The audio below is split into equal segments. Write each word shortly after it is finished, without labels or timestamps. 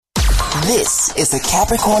This is the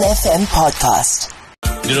Capricorn FM podcast.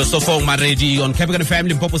 Mpho Maredi on Capricorn FM,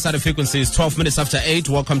 Mpho Side of frequencies, 12 minutes after 8.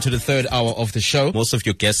 Welcome to the third hour of the show. Most of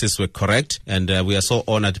your guesses were correct, and we are so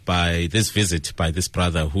honored by this visit by this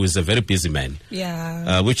brother who is a very busy man.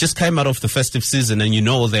 Yeah. We just came out of the festive season, and you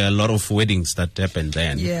know there are a lot of weddings that happen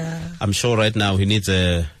then. Yeah. I'm sure right now he needs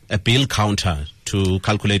a bill counter to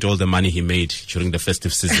calculate all the money he made during the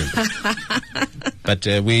festive season. But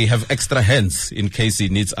we have extra hands in case he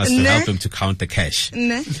needs us to help him to count the cash.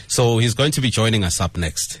 So he's going to be joining us up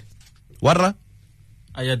next. Warra?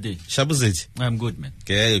 Ayade. Shabuzit. I'm good, man.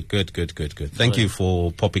 Okay, good. Thank you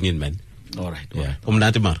for popping in, man. All right. Yeah.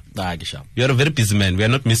 You're a very busy man. We are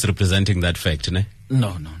not misrepresenting that fact, ne?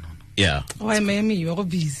 No. Yeah. Why, Miami? You're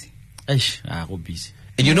busy. I'm busy.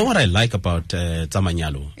 And you know what I like about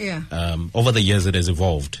Manyalo? Yeah. Over the years, it has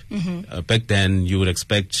evolved. Back then, you would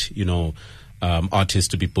expect, artists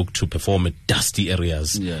to be booked to perform at dusty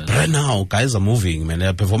areas. Yeah. But right now, guys are moving, man.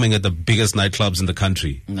 They're performing at the biggest nightclubs in the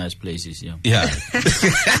country. Nice places, yeah. Yeah.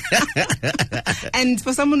 And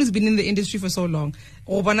for someone who's been in the industry for so long,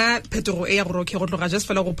 I just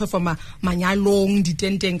feel like we perform Manyalo, the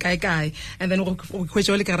tenteng kai, and then we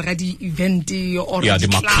question the event or the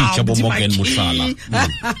club, or the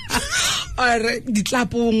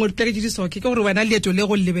club or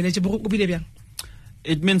the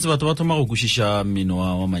It means that what tomorrow kushisha mino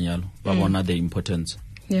wa Manyalo. Babona the importance.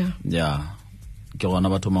 Yeah. Yeah. Ke wana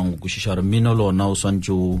batho mang kushisha mino lo na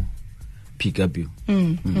uswanjo pick up you.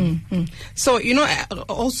 So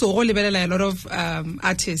also a lot of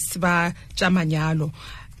artists ba Manyalo.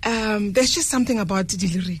 There's just something about the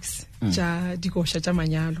lyrics.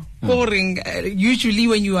 Manyalo. Usually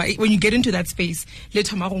when you get into that space,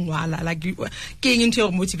 like you getting into your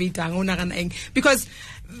motivator, because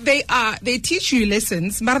they teach you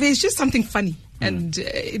lessons, but there's just something funny. And but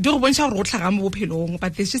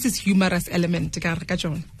there's just this humorous element.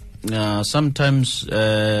 Sometimes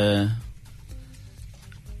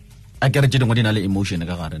I get a emotion.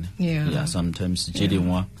 Yeah, sometimes there's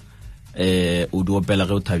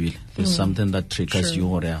something that triggers you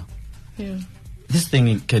or yeah. This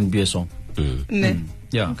thing can be a song.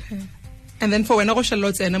 Yeah. Okay. And then for when I go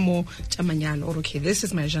lots and more Manyalo, or okay, this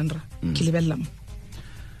is my genre.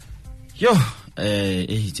 Yo,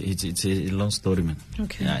 it's a long story, man.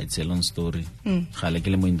 Okay. Yeah, it's a long story.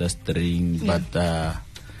 Industry, but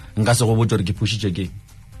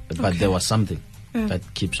but there was something that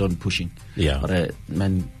keeps on pushing. Yeah.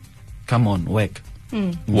 Man, come on, work.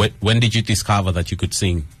 When did you discover that you could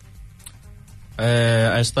sing?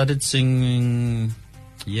 I started singing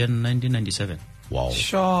year 1997. Wow.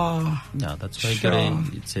 Sure. Yeah, that's why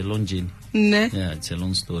it's a long journey. Yeah, it's a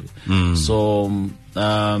long story. So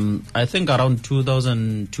I think around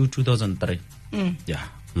 2002, 2003. Yeah.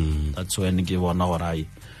 That's when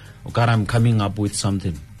I'm coming up with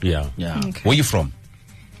something. Yeah. Okay. Where are you from?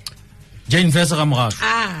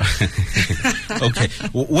 Okay.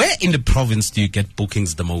 Where in the province do you get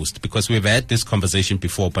bookings the most? Because we've had this conversation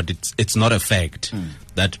before, but it's not a fact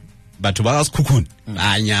that but kukun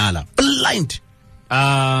anyala blind.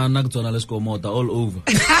 Let's go more all over.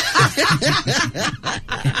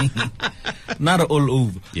 Not all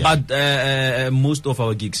over, but most of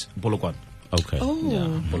our gigs Polokwane. Okay.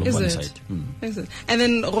 Oh, is it? Is it? And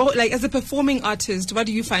then, like, as a performing artist, what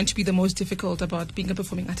do you find to be the most difficult about being a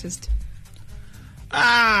performing artist?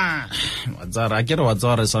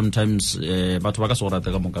 Sometimes and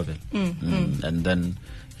then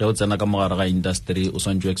industry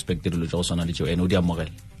expected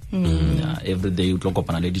every day you talk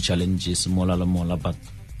about the challenges but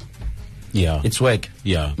yeah, it's work.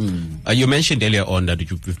 Yeah. You mentioned earlier on that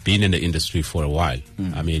you've been in the industry for a while.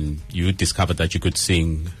 I mean, you discovered that you could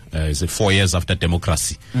sing 4 years after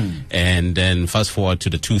democracy, and then fast forward to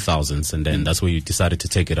the 2000s, and then that's where you decided to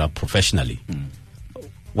take it up professionally.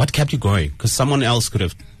 What kept you going? Because someone else could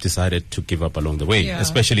have decided to give up along the way,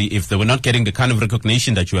 especially if they were not getting the kind of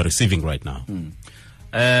recognition that you are receiving right now.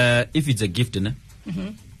 If it's a gift,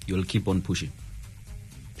 you'll keep on pushing.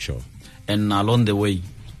 Sure. And along the way,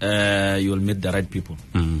 you'll meet the right people.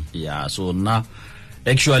 Yeah, so now,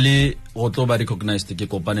 actually, Otoba recognized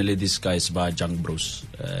these guys by Junk Bros,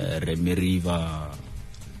 Remy Riva.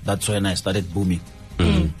 That's when I started booming.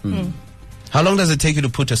 How long does it take you to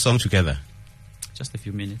put a song together? Just a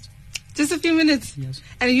few minutes. Just a few minutes? Yes.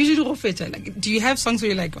 And usually, like, do you have songs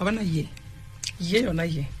where you're like, yeah or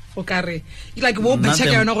not yeah? Okay. Like,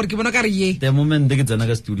 the moment they get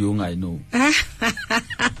the studio, I know.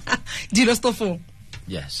 Do you lost the phone?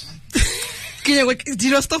 Yes. Do you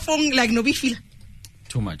lost the phone like no big feel?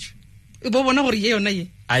 Too much.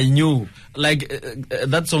 I knew, like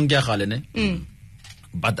that song,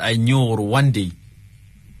 but I knew one day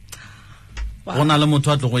I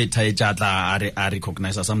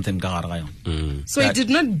recognize something. So it did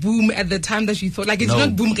not boom at the time that you thought, like it did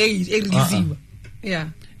not boom. Yeah.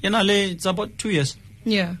 It's about 2 years.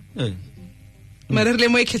 Yeah. 2 years.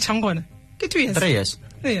 3 years.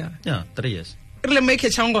 Yeah. 3 years. Yeah,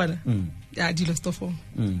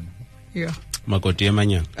 yeah. Makoti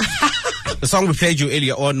Emanyana. The song we played you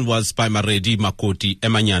earlier on was by Maredi, Makoti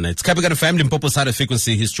Emanyana. It's Capricorn Family, Mpho Mashita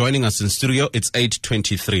Frequency. He's joining us in studio. It's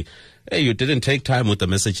 8:23. Hey, you didn't take time with the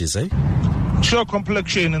messages, eh? Sure,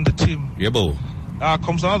 Complexion in the team. Yeah, bo.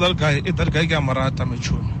 Comes another guy. That guy got Marata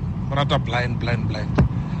Michun. Marata blind.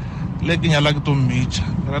 Legging a like to meet.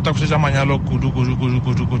 Marata Manyalo, kudu.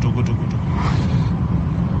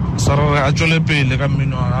 Sarah actually pay like a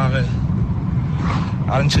mino.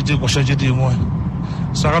 Aren't you go share the one?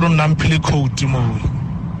 Sarah don't nampili coat Timo.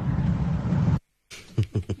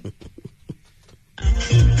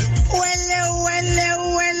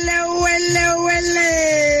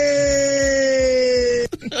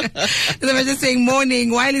 I was just saying,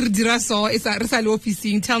 morning, while Irdiraso is at Resalo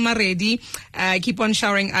officing, tell Maredi, keep on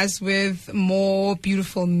showering us with more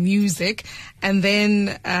beautiful music. And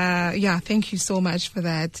then, thank you so much for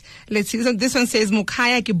that. Let's see, this one says,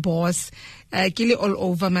 Mokaya ki boss, kili all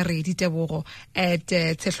over Maredi Tebogo at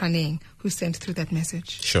Teflaneng, who sent through that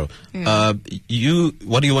message. Sure. Yeah.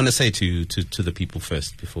 What do you want to say to the people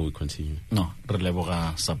first before we continue? No,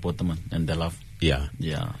 releboga support them and the love. Yeah.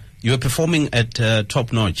 Yeah. You were performing at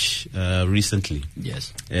Top Notch recently.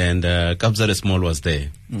 Yes. And Kabza Small was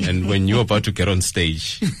there. And when you were about to get on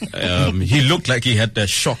stage, he looked like he had the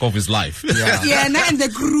shock of his life. Yeah, and the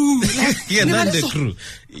crew. The crew.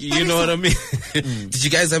 You know what I mean? Did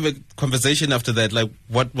you guys have a conversation after that? Like,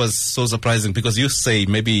 what was so surprising? Because you say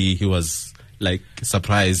maybe he was like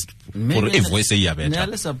surprised. Maybe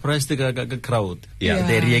surprised the crowd. Yeah.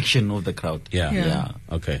 The reaction of the crowd. Yeah.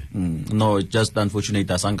 Okay. No, just unfortunate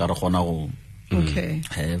as Okay.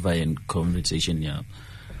 Have a conversation, yeah.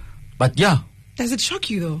 But yeah. Does it shock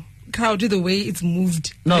you though? Crowd, the way it's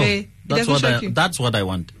moved. No, that's what I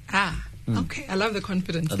want. Okay. I love the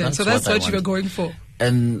confidence then. So that's what you were going for.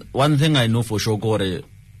 And one thing I know for sure, Gore,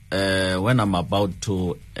 when I'm about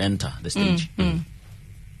to enter the stage,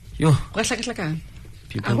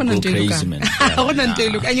 people go crazy, man.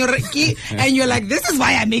 And you're like, this is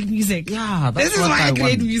why I make music. Yeah, this is why I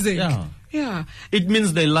create music. Yeah. It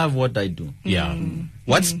means they love what I do. Yeah.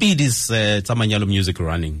 What speed is Manyalo music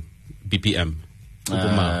running? BPM?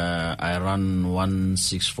 I run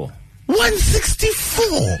 164. 164.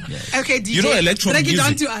 Yes. Okay, DJ, you know, electro break music. It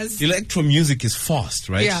down to us. Electro music is fast,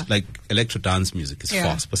 right? Yeah. Like electro dance music is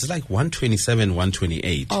fast, but it's like 127,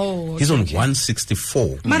 128. Oh, okay, he's on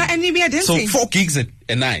 164. So 4 gigs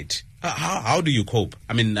a night. How do you cope?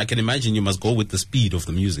 I mean, I can imagine you must go with the speed of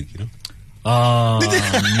the music, you know. I'm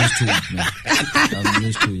used to it, man. I'm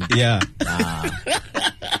used to it. Yeah.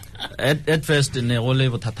 At first, in the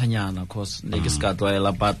level Tatanyana, cause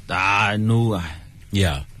but I know.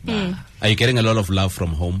 Yeah. Are you getting a lot of love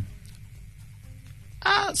from home?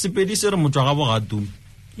 The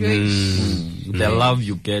love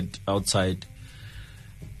you get outside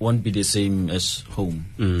won't be the same as home.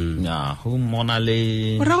 Yeah, home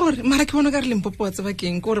monale.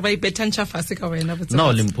 No,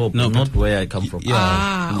 Limpopo, not where I come from.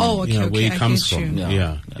 Okay. Where he comes from.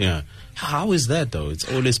 Yeah. How is that though? It's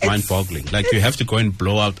always mind-boggling. Like you have to go and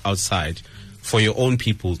blow out outside for your own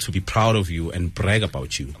people to be proud of you and brag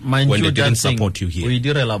about you when they didn't support you here.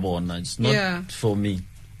 It's not for me.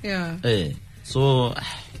 Yeah. So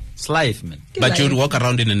it's life, man. But you'd walk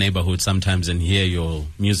around in the neighborhood sometimes and hear your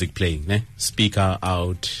music playing, eh? Speaker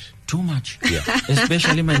out. Too much. Yeah.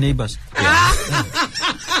 Especially my neighbors.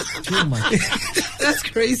 Too much. That's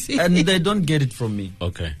crazy. And they don't get it from me.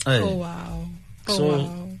 Okay. Oh, wow.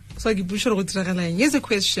 So here's a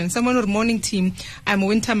question. Someone on morning team, I'm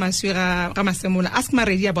Winter Maswira Ramasemola. Ask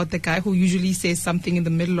Maredi about the guy who usually says something in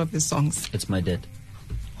the middle of his songs. It's my dad.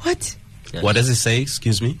 What? Yes. What does he say?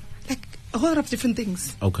 Excuse me? Like a whole lot of different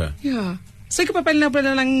things. Okay. Yeah. So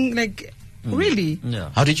like really?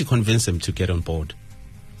 Yeah. How did you convince him to get on board?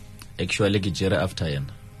 Actually, Gijera after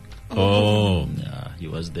him. Oh. Yeah, he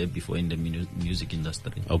was there before in the music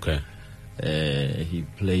industry. Okay. He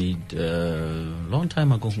played long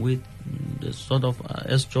time ago with the sort of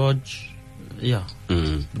S. George,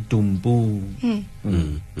 Dumbu.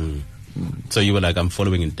 So you were like, I'm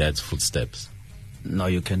following in Dad's footsteps. No,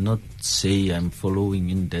 you cannot say I'm following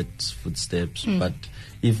in Dad's footsteps, but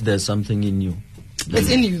if there's something in you. It's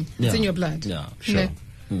in you. It's in your blood. Yeah, sure.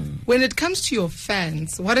 When it comes to your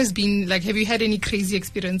fans, what has been like, have you had any crazy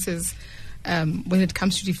experiences when it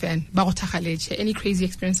comes to defend? Any crazy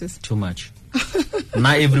experiences? Too much.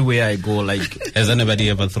 Not everywhere I go, like... Has anybody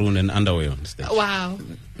ever thrown an underwear on stage? Wow.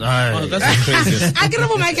 Oh, that's the craziest. I can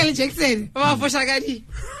remember Michael Jackson.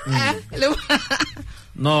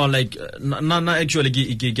 No, like, not actually,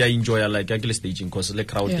 I enjoy, like, actually staging, because the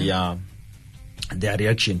crowd, their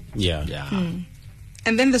reaction. Yeah.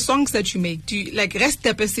 And then the songs that you make, do you, like,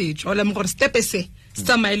 step a stage, or step a say? It's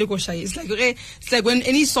like when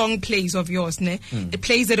any song plays of yours, it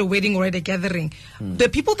plays at a wedding or at a gathering. The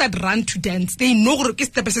people that run to dance, they know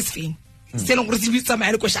step a thing. Like,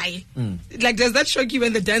 does that shock you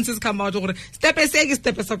when the dancers come out? Step a say,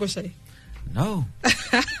 no.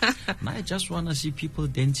 I just want to see people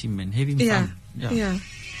dancing and having fun. Yeah.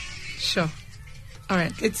 Sure. All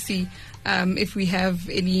right, let's see if we have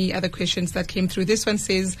any other questions that came through. This one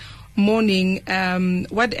says, morning,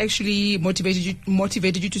 what actually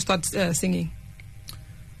motivated you to start singing?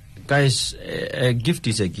 Guys, a gift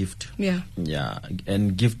is a gift. Yeah,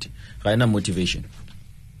 and gift, motivation.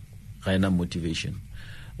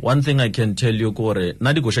 One thing I can tell you,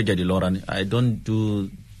 I don't do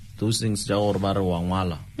those things. No,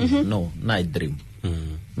 I dream.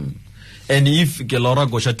 And if Gelora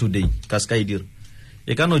Gosha today, Kaskaidir,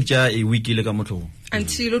 you cannot a wiki like a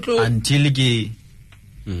until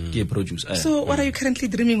get produce. So what are you currently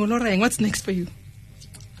dreaming on? What's next for you?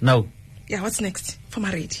 Now. Yeah, what's next for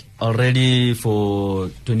Maredi? Already for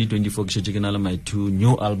 2024, my 2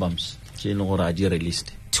 new albums. Already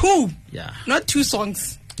released. 2? Yeah. Not 2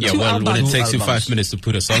 songs. Yeah, well, when it takes you 5 minutes to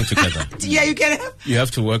put a song together. Yeah, you can have. You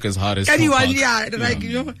have to work as hard as can you?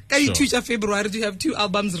 Can you choose February to have 2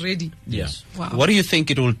 albums ready? Yes. Wow. What do you think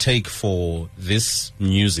it will take for this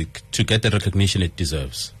music to get the recognition it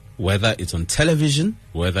deserves? Whether it's on television,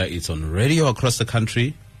 whether it's on radio across the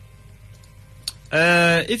country?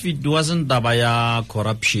 If it wasn't dabaya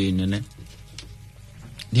corruption,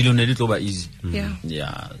 easy.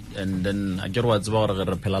 Yeah. And then I get what's about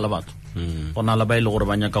Pelalabat. On Alabay or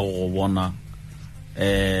Banyaka or Wana,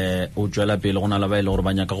 Ujala Pil on Alabay or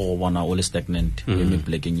Banyaka or Wana, all stagnant. We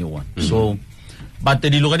play a new one. So, but the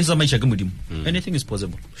Logadi is my check with him. Anything is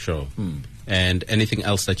possible. Sure. And anything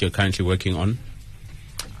else that you're currently working on?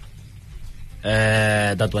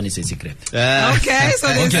 That one is a secret. Okay, so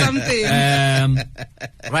there's something.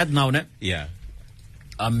 Right now, yeah.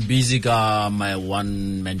 I'm busy my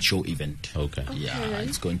one-man show event. Okay. Yeah,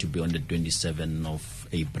 it's going to be on the 27th of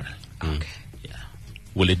April. Okay. Yeah.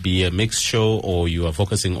 Will it be a mixed show, or you are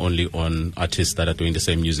focusing only on artists that are doing the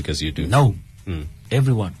same music as you do? No.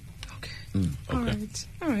 Everyone. Okay. All right.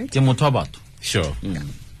 Sure.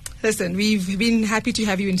 Listen, we've been happy to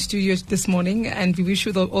have you in studio this morning, and we wish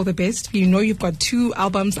you all the best. We know you've got 2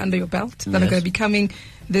 albums under your belt that are going to be coming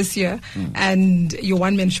this year, and your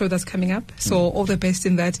one-man show that's coming up. So all the best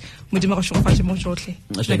in that. Thank you so much.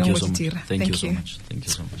 Thank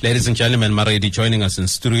you so much. Ladies and gentlemen, Maredi joining us in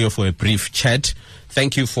studio for a brief chat.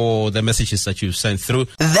 Thank you for the messages that you've sent through.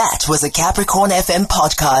 That was a Capricorn FM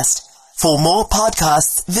podcast. For more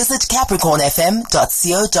podcasts, visit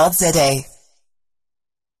capricornfm.co.za.